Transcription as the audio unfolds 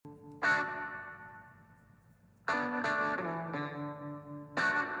Good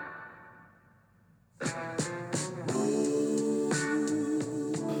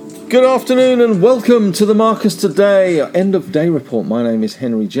afternoon and welcome to the Marcus Today end of day report. My name is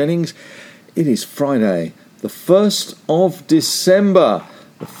Henry Jennings. It is Friday, the 1st of December,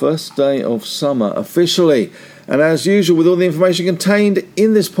 the first day of summer officially. And as usual, with all the information contained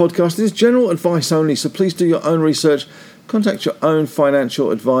in this podcast, it is general advice only, so please do your own research. Contact your own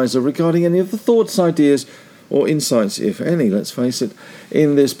financial advisor regarding any of the thoughts, ideas, or insights, if any, let's face it,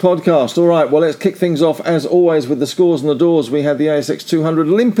 in this podcast. All right, well, let's kick things off, as always, with the scores on the doors. We had the ASX 200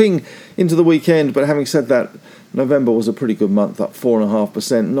 limping into the weekend, but having said that, November was a pretty good month, up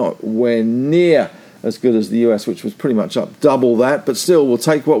 4.5%, not where near as good as the US, which was pretty much up double that, but still, we'll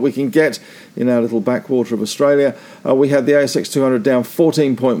take what we can get in our little backwater of Australia. We had the ASX 200 down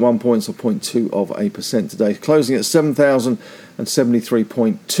 14.1 points, or 0.2% today, closing at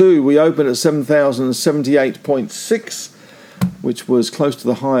 7,073.2. We opened at 7,078.6, which was close to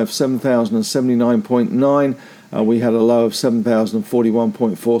the high of 7,079.9. We had a low of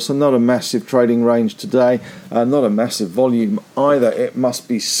 7,041.4, so not a massive trading range today, not a massive volume either, it must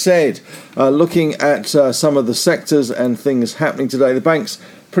be said. Looking at some of the sectors and things happening today, the banks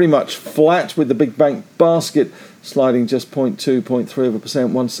pretty much flat, with the big bank basket sliding just 0.2%,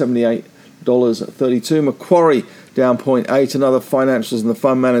 0.3%, $178.32. Macquarie down 0.8%, and other financials in the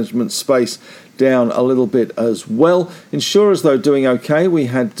fund management space down a little bit as well. Insurers, though, doing okay. We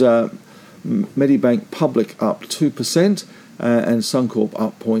had Medibank Public up 2%, and Suncorp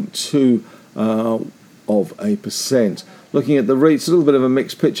up 0.2%. Looking at the REITs, a little bit of a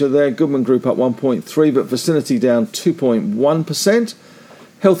mixed picture there. Goodman Group up 1.3%, but Vicinity down 2.1%.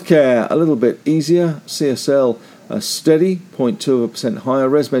 Healthcare a little bit easier. CSL steady, 0.2% higher.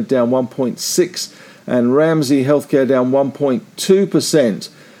 ResMed down 1.6%, and Ramsay Healthcare down 1.2%.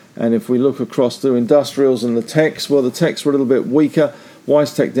 And if we look across the industrials and the techs, well, the techs were a little bit weaker.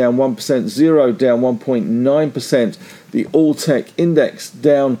 WiseTech down 1%, Xero down 1.9%, the All-Tech Index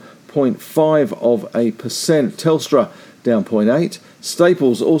down 0.5%, Telstra down 0.8%,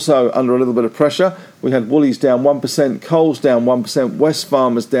 Staples also under a little bit of pressure. We had Woolies down 1%, Coles down 1%,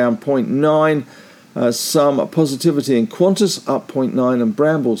 Wesfarmers down 0.9%, some positivity in Qantas up 0.9%, and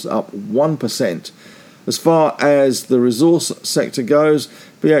Brambles up 1%. As far as the resource sector goes,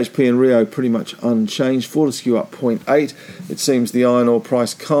 BHP and Rio pretty much unchanged. Fortescue up 0.8%. It seems the iron ore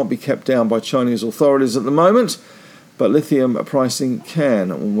price can't be kept down by Chinese authorities at the moment, but lithium pricing can.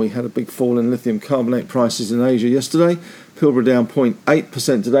 And we had a big fall in lithium carbonate prices in Asia yesterday. Pilbara down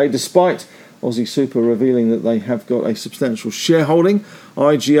 0.8% today, despite Aussie Super revealing that they have got a substantial shareholding.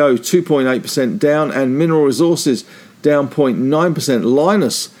 IGO 2.8% down, and Mineral Resources down 0.9%.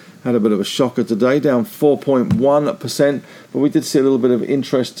 Lynas had a bit of a shocker today, down 4.1%, but we did see a little bit of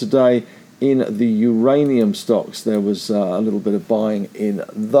interest today in the uranium stocks. There was a little bit of buying in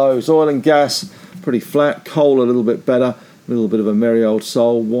those. Oil and gas, pretty flat. Coal, a little bit better. A little bit of a merry old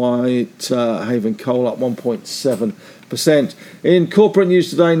soul. Whitehaven Coal up 1.7%. In corporate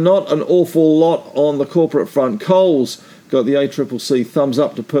news today, not an awful lot on the corporate front. Coles got the ACCC thumbs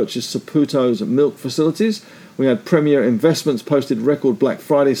up to purchase Saputo's milk facilities. We had Premier Investments posted record Black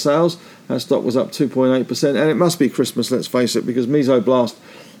Friday sales. That stock was up 2.8%, and it must be Christmas, let's face it, because Mesoblast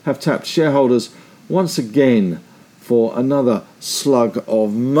have tapped shareholders once again for another slug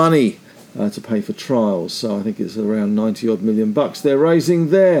of money to pay for trials. So I think it's around 90-odd million bucks they're raising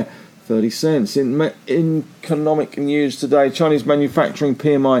there. 30 cents. In economic news today, Chinese manufacturing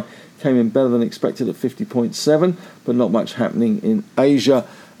PMI came in better than expected at 50.7, but not much happening in Asia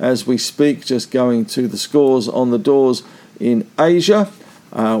as we speak. Just going to the scores on the doors in Asia.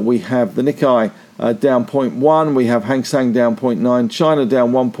 We have the Nikkei down 0.1. We have Hang Seng down 0.9. China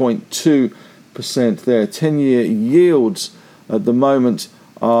down 1.2% there. 10-year yields at the moment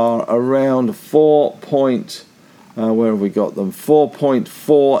are around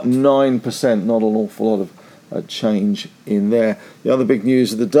 4.49%. Not an awful lot of change in there. The other big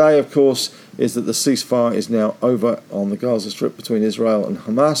news of the day, of course, is that the ceasefire is now over on the Gaza Strip between Israel and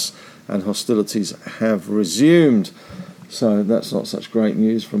Hamas, and hostilities have resumed. So that's not such great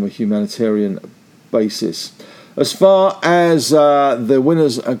news from a humanitarian basis. As far as the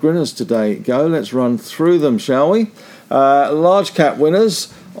winners and grinners today go, let's run through them, shall we? Large cap winners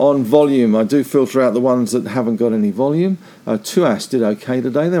on volume. I do filter out the ones that haven't got any volume. Tuas did okay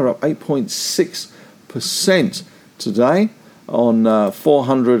today. They're up 8.6% today on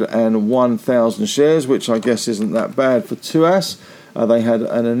 401,000 shares, which I guess isn't that bad for Tuas. They had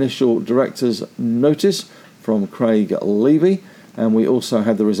an initial director's notice from Craig Levy, and we also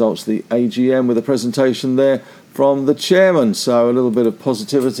had the results of the AGM with a presentation there from the chairman. So a little bit of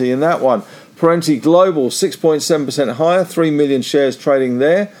positivity in that one. Perenti Global, 6.7% higher, 3 million shares trading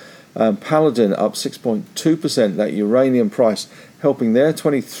there. Paladin up 6.2%, that uranium price helping there,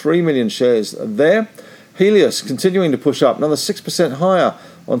 23 million shares there. Helios continuing to push up, another 6% higher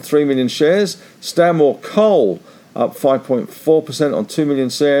on 3 million shares. Stanmore Coal up 5.4% on 2 million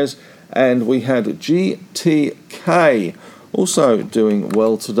shares. And we had GTK also doing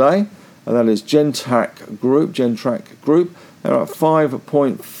well today, and that is Gentrack Group. They're up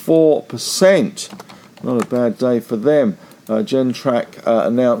 5.4%. Not a bad day for them. Gentrack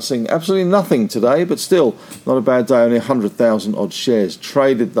announcing absolutely nothing today, but still not a bad day. Only 100,000 odd shares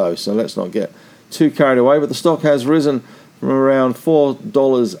traded though, so let's not get too carried away. But the stock has risen from around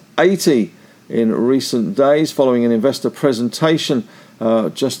 $4.80 in recent days following an investor presentation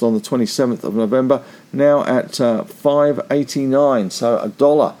just on the 27th of November, now at $5.89, so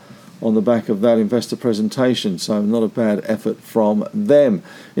 $1 on the back of that investor presentation, so not a bad effort from them.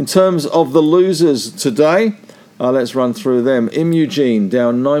 In terms of the losers today, let's run through them. Imugene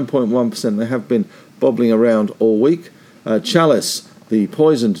down 9.1%. They have been bobbling around all week. Chalice, the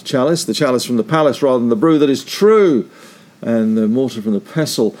poisoned chalice, the chalice from the palace rather than the brew that is true, and the mortar from the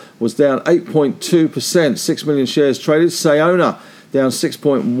pestle was down 8.2%. 6 million shares traded. Sayona down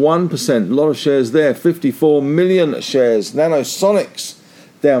 6.1%. A lot of shares there. 54 million shares. Nanosonics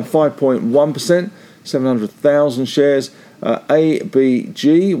down 5.1%. 700,000 shares.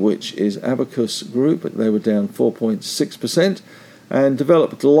 ABG, which is Abacus Group, they were down 4.6%. And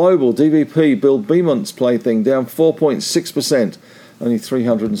Develop Global, DVP, Bill Beamont's plaything, down 4.6%. Only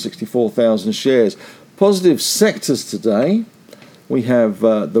 364,000 shares. Positive sectors today. We have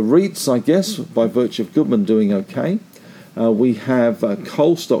the REITs, I guess, by virtue of Goodman doing okay. We have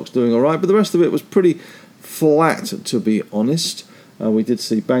coal stocks doing all right, but the rest of it was pretty flat, to be honest. We did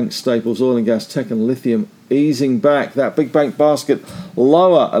see banks, staples, oil and gas, tech and lithium easing back. That big bank basket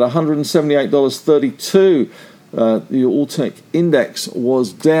lower at $178.32. The All-Tech Index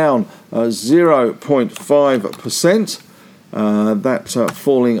was down 0.5%. That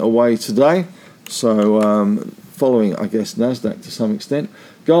falling away today. So following, I guess, NASDAQ to some extent.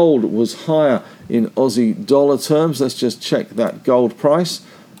 Gold was higher in Aussie dollar terms. Let's just check that gold price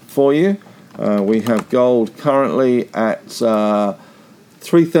for you. We have gold currently at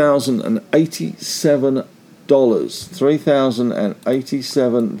 $3,087.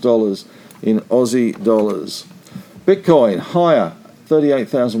 $3,087 in Aussie dollars. Bitcoin higher,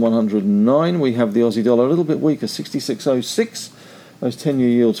 38,109. We have the Aussie dollar a little bit weaker, 66.06. Those 10-year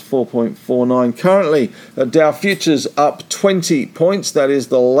yields 4.49. Currently, Dow futures up 20 points. That is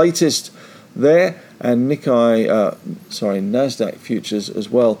the latest there. And Nasdaq futures as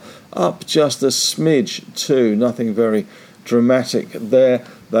well, up just a smidge too. Nothing very dramatic there.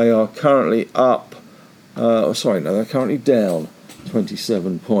 They are currently up. They're currently down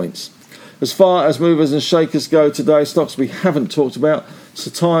 27 points. As far as movers and shakers go today, stocks we haven't talked about.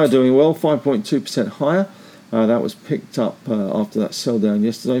 Cettire doing well, 5.2% higher. That was picked up after that sell down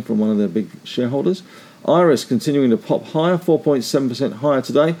yesterday from one of their big shareholders. Iris continuing to pop higher, 4.7% higher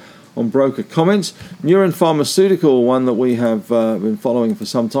today on broker comments. Neuren Pharmaceutical, one that we have been following for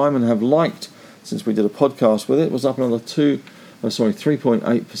some time and have liked since we did a podcast with it, was up another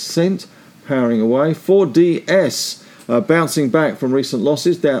 3.8%, powering away. 4DS bouncing back from recent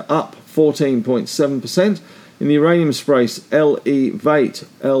losses, they're up 14.7%. In the uranium space, LE8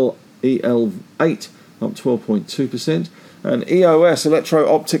 up 12.2%. And EOS,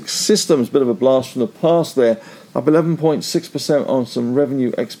 Electro-Optic Systems, bit of a blast from the past there, up 11.6% on some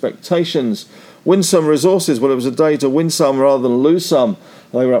revenue expectations. Winsome Resources, well, it was a day to win some rather than lose some.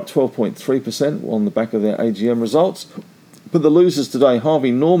 They were up 12.3% on the back of their AGM results. But the losers today,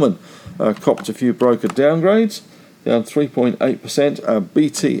 Harvey Norman, copped a few broker downgrades, down 3.8%.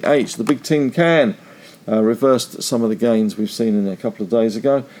 BTH, the big tin can, reversed some of the gains we've seen in a couple of days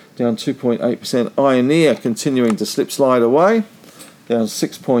ago, down 2.8%. Ioneer continuing to slide away, down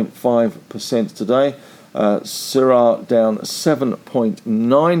 6.5% today. Syrah down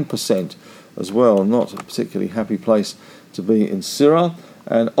 7.9% as well. Not a particularly happy place to be in Syrah.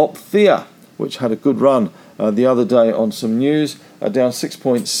 And Opthea, which had a good run the other day on some news, down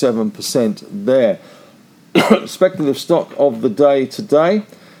 6.7% there. Speculative stock of the day today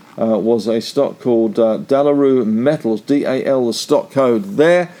was a stock called Dalaroo Metals, DAL, the stock code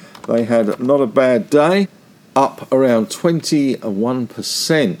there. They had not a bad day, up around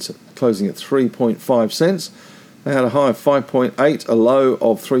 21%, closing at 3.5 cents. They had a high of 5.8, a low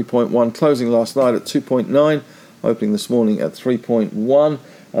of 3.1, closing last night at 2.9, opening this morning at 3.1.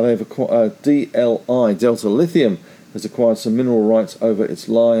 They have DLI, Delta Lithium, has acquired some mineral rights over its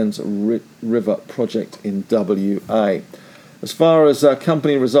Lions River project in WA. As far as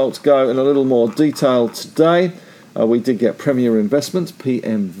company results go in a little more detail today, we did get Premier Investments,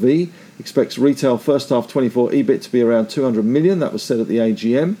 PMV, expects retail first half 24 EBIT to be around 200 million. That was said at the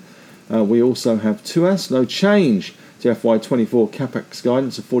AGM. We also have Tuas, no change to FY24 capex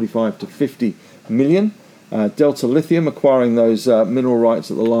guidance of 45 to 50 million. Delta Lithium acquiring those mineral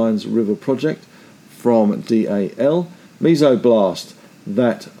rights at the Lions River project from DAL. Mesoblast,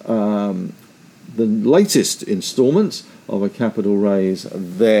 that the latest instalments of a capital raise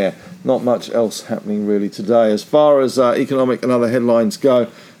there. Not much else happening really today. As far as economic and other headlines go,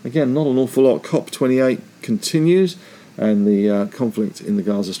 again, not an awful lot. COP28 continues, and the conflict in the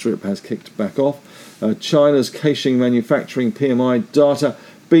Gaza Strip has kicked back off. China's Caixin manufacturing PMI data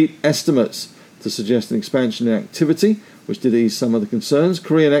beat estimates to suggest an expansion in activity, which did ease some of the concerns.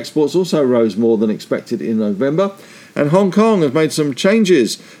 Korean exports also rose more than expected in November. And Hong Kong has made some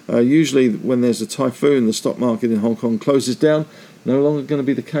changes. Usually when there's a typhoon, the stock market in Hong Kong closes down. No longer going to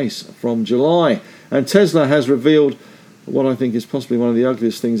be the case from July. And Tesla has revealed what I think is possibly one of the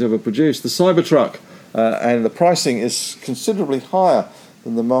ugliest things ever produced, the Cybertruck. And the pricing is considerably higher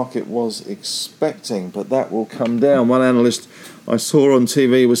than the market was expecting, but that will come down. One analyst I saw on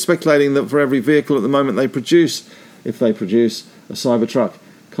TV was speculating that for every vehicle at the moment they produce, if they produce a Cybertruck,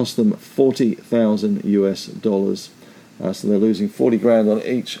 cost them $40,000. So they're losing 40 grand on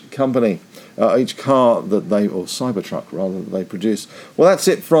each company, each car that they, or Cybertruck rather, that they produce. Well, that's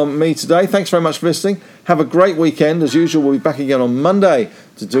it from me today. Thanks very much for listening. Have a great weekend. As usual, we'll be back again on Monday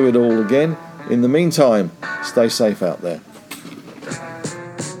to do it all again. In the meantime, stay safe out there.